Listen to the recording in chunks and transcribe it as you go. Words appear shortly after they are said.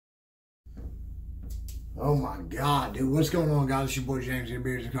Oh my God, dude, what's going on, guys? It's your boy James here,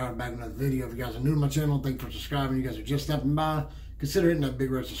 Beards and Cars, back with another video. If you guys are new to my channel, thank you for subscribing. You guys are just stopping by, consider hitting that big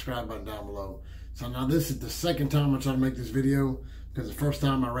red subscribe button down below. So now this is the second time I try to make this video, because the first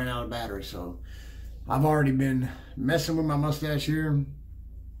time I ran out of battery. So I've already been messing with my mustache here,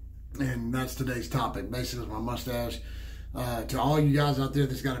 and that's today's topic. Basically, it's my mustache. To all you guys out there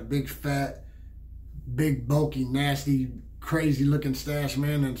that's got a big, fat, big, bulky, nasty, crazy looking stash,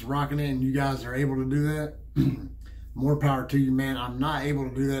 man, that's rocking it, and you guys are able to do that, more power to you, man. I'm not able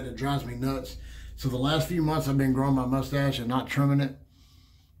to do that. It drives me nuts. So the last few months I've been growing my mustache and not trimming it.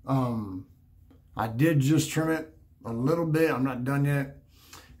 I did just trim it a little bit. I'm not done yet.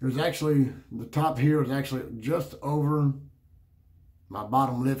 It was actually, the top here was actually just over my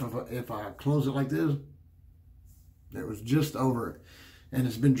bottom lip. If I close it like this, it was just over it. And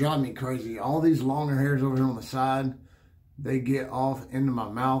it's been driving me crazy. All these longer hairs over here on the side, they get off into my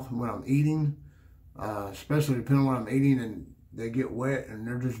mouth when I'm eating, especially depending on what I'm eating, and they get wet and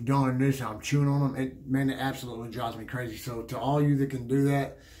they're just doing this and I'm chewing on them. It absolutely drives me crazy. So to all you that can do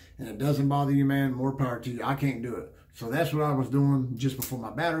that and it doesn't bother you, man, more power to you. I can't do it. So that's what I was doing just before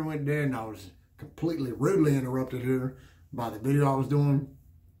my battery went dead, and I was completely rudely interrupted here by the video I was doing.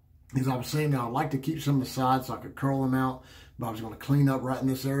 As I was saying, I would like to keep some of the sides so I could curl them out, but I was going to clean up right in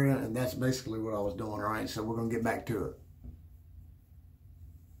this area, and that's basically what I was doing. All right, so we're going to get back to it.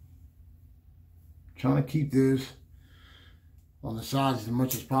 Trying to keep this on the sides as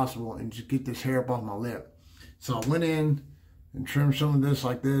much as possible and just get this hair up off my lip. So I went in and trimmed some of this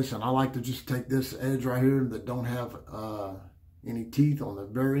like this, and I like to just take this edge right here that don't have any teeth on the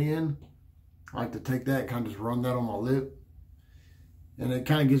very end. I like to take that, kind of just run that on my lip, and it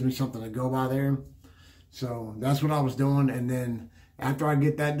kind of gives me something to go by there. So that's what I was doing. And then after I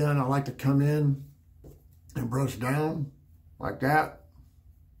get that done, I like to come in and brush down like that,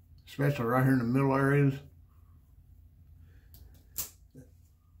 especially right here in the middle areas.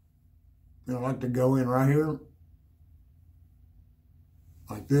 And I like to go in right here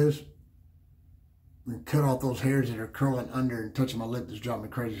like this and cut off those hairs that are curling under and touching my lip that's driving me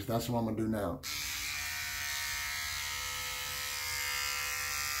crazy. So that's what I'm going to do now.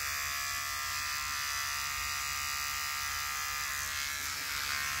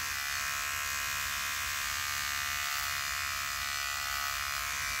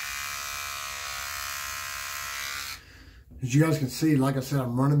 As you guys can see, like I said,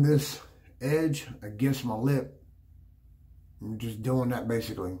 I'm running this edge against my lip. I'm just doing that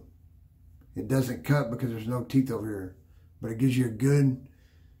basically. It doesn't cut because there's no teeth over here, but it gives you a good,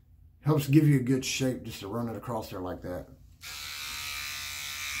 helps give you a good shape just to run it across there like that.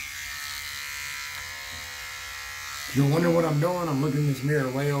 If you're wondering what I'm doing, I'm looking in this mirror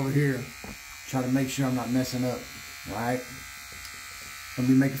way over here, trying to make sure I'm not messing up, all right? I'll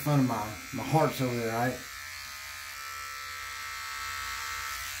be making fun of my hearts over there, all right?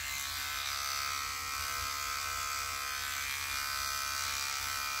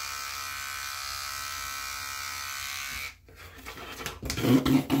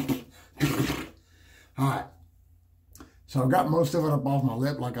 Alright, so I got most of it up off my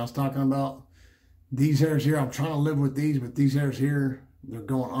lip like I was talking about. These hairs here, I'm trying to live with these, but these hairs here, they're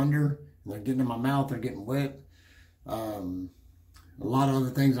going under, they're getting in my mouth, they're getting wet. A lot of other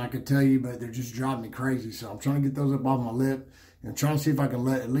things I could tell you, but they're just driving me crazy. So I'm trying to get those up off my lip and trying to see if I can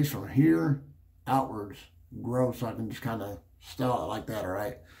let, at least from here outwards, grow so I can just kind of style it like that,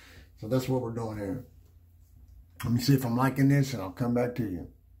 alright? So that's what we're doing here. Let me see if I'm liking this, and I'll come back to you.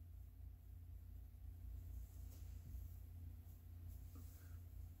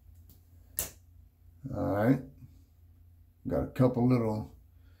 All right, got a couple little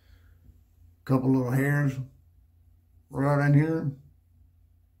hairs right in here.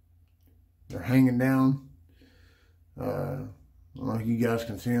 They're hanging down. I don't know if you guys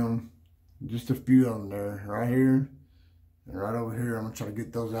can see them. Just a few of them there, right here and right over here. I'm gonna try to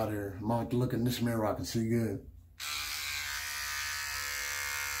get those out of here. I'm gonna have to look in this mirror where I can see good.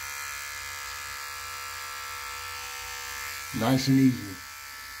 Nice and easy,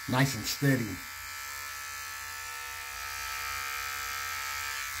 nice and steady.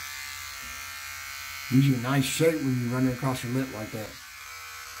 Gives you a nice shape when you run it across your lip like that.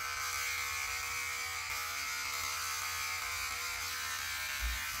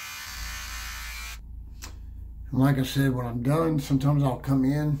 And like I said, when I'm done, sometimes I'll come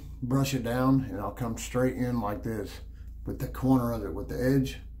in, brush it down, and I'll come straight in like this with the corner of it, with the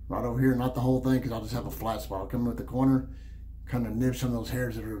edge right over here, not the whole thing, because I'll just have a flat spot. I'll come in with the corner, kind of nib some of those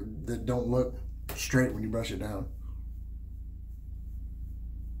hairs that don't look straight when you brush it down.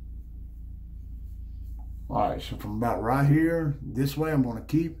 All right, so from about right here, this way I'm going to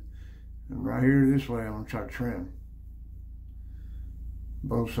keep, And right here this way, I'm gonna try to trim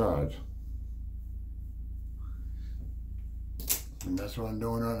both sides. And that's what I'm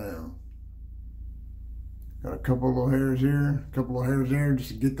doing right now. Got a couple of little hairs here, a couple of hairs there, just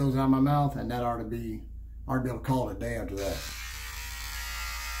to get those out of my mouth, and that ought to be able to call it a day after that.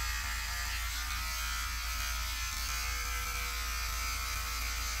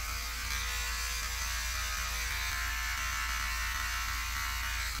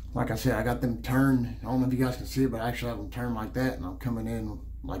 Like I said, I got them turned. I don't know if you guys can see it, but I actually have them turned like that, and I'm coming in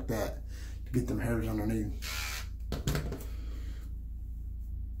like that to get them hairs underneath.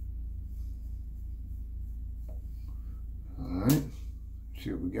 All right,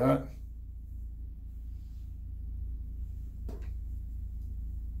 see what we got.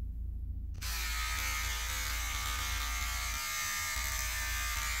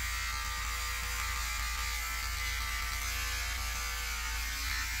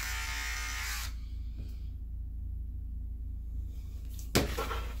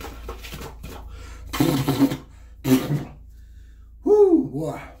 Whoo,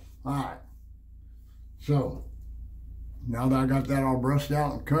 boy. All right. So, now that I got that all brushed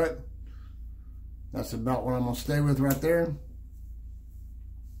out and cut, that's about what I'm going to stay with right there.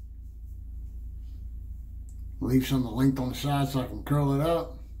 Leave some of the length on the side so I can curl it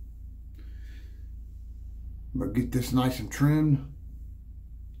up. But get this nice and trimmed.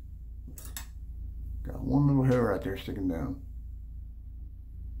 Got one little hair right there sticking down.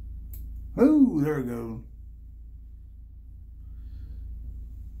 Oh, there we go.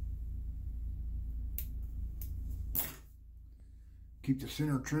 Keep the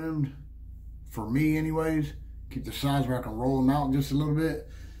center trimmed, for me anyways. Keep the sides where I can roll them out just a little bit,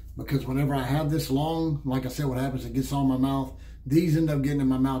 because whenever I have this long, like I said, what happens, it gets all in my mouth. These end up getting in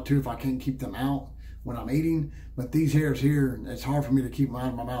my mouth too if I can't keep them out when I'm eating. But these hairs here, it's hard for me to keep them out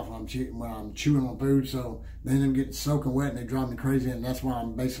of my mouth when I'm chewing on food, so they end up getting soaking wet and they drive me crazy, and that's why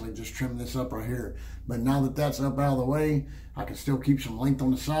I'm basically just trimming this up right here. But now that that's up out of the way, I can still keep some length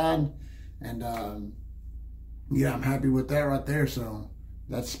on the side, and yeah, I'm happy with that right there. So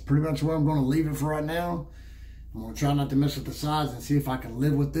that's pretty much where I'm going to leave it for right now. I'm going to try not to mess with the sides and see if I can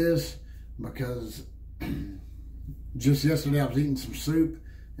live with this, because just yesterday I was eating some soup,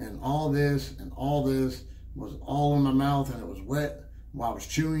 and all this was all in my mouth, and it was wet while I was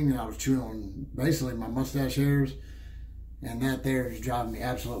chewing, and I was chewing on basically my mustache hairs, and that there is driving me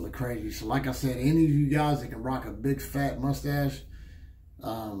absolutely crazy. So like I said, any of you guys that can rock a big fat mustache,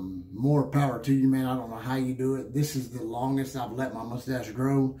 more power to you, man. I don't know how you do it. This is the longest I've let my mustache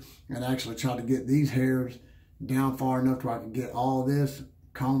grow, and actually try to get these hairs down far enough to where I can get all this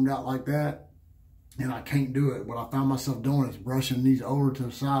combed out like that, and I can't do it. What I found myself doing is brushing these over to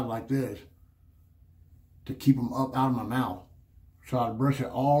the side like this to keep them up out of my mouth. So I brush it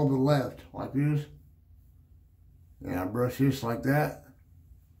all to the left like this, and I brush this like that,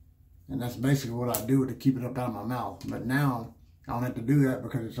 and that's basically what I do to keep it up out of my mouth. But now I don't have to do that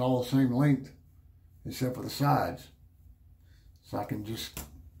because it's all the same length except for the sides. So I can just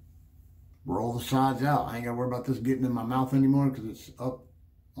roll the sides out. I ain't got to worry about this getting in my mouth anymore because it's up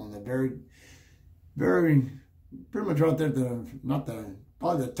on the very, pretty much right there at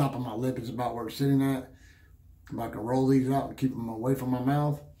probably the top of my lip is about where it's sitting at. I can roll these out and keep them away from my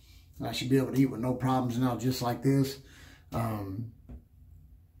mouth. And I should be able to eat with no problems now, just like this. I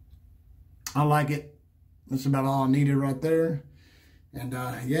like it. That's about all I needed right there. And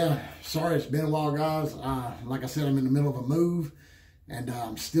yeah, sorry it's been a while, guys. Like I said, I'm in the middle of a move, and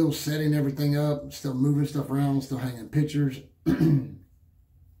I'm still setting everything up, still moving stuff around, still hanging pictures,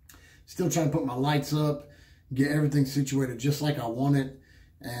 still trying to put my lights up, get everything situated just like I want it.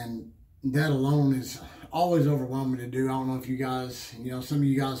 And that alone is always overwhelming to do. I don't know if you guys, some of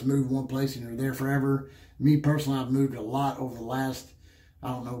you guys move one place and you're there forever. Me personally, I've moved a lot over the last, I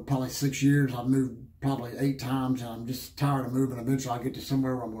don't know, probably 6 years. I've moved probably 8 times, and I'm just tired of moving. Eventually I'll get to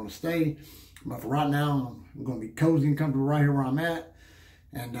somewhere where I'm going to stay. But for right now, I'm going to be cozy and comfortable right here where I'm at.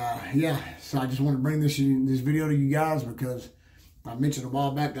 And yeah, so I just want to bring this video to you guys because I mentioned a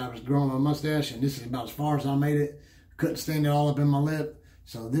while back that I was growing my mustache, and this is about as far as I made it. Couldn't stand it all up in my lip.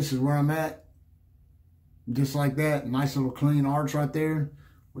 So this is where I'm at. Just like that. Nice little clean arch right there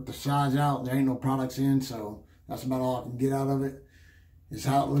with the sides out. There ain't no products in, so that's about all I can get out of it. Is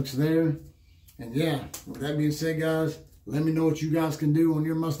how it looks there. And yeah, with that being said, guys, let me know what you guys can do on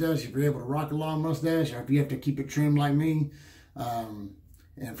your mustache, if you're able to rock a long mustache, or if you have to keep it trimmed like me.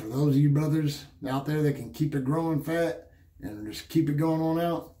 And for those of you brothers out there that can keep it growing fat and just keep it going on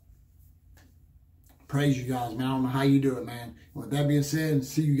out, praise you guys, man. I don't know how you do it, man. With that being said,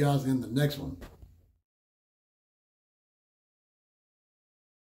 see you guys in the next one.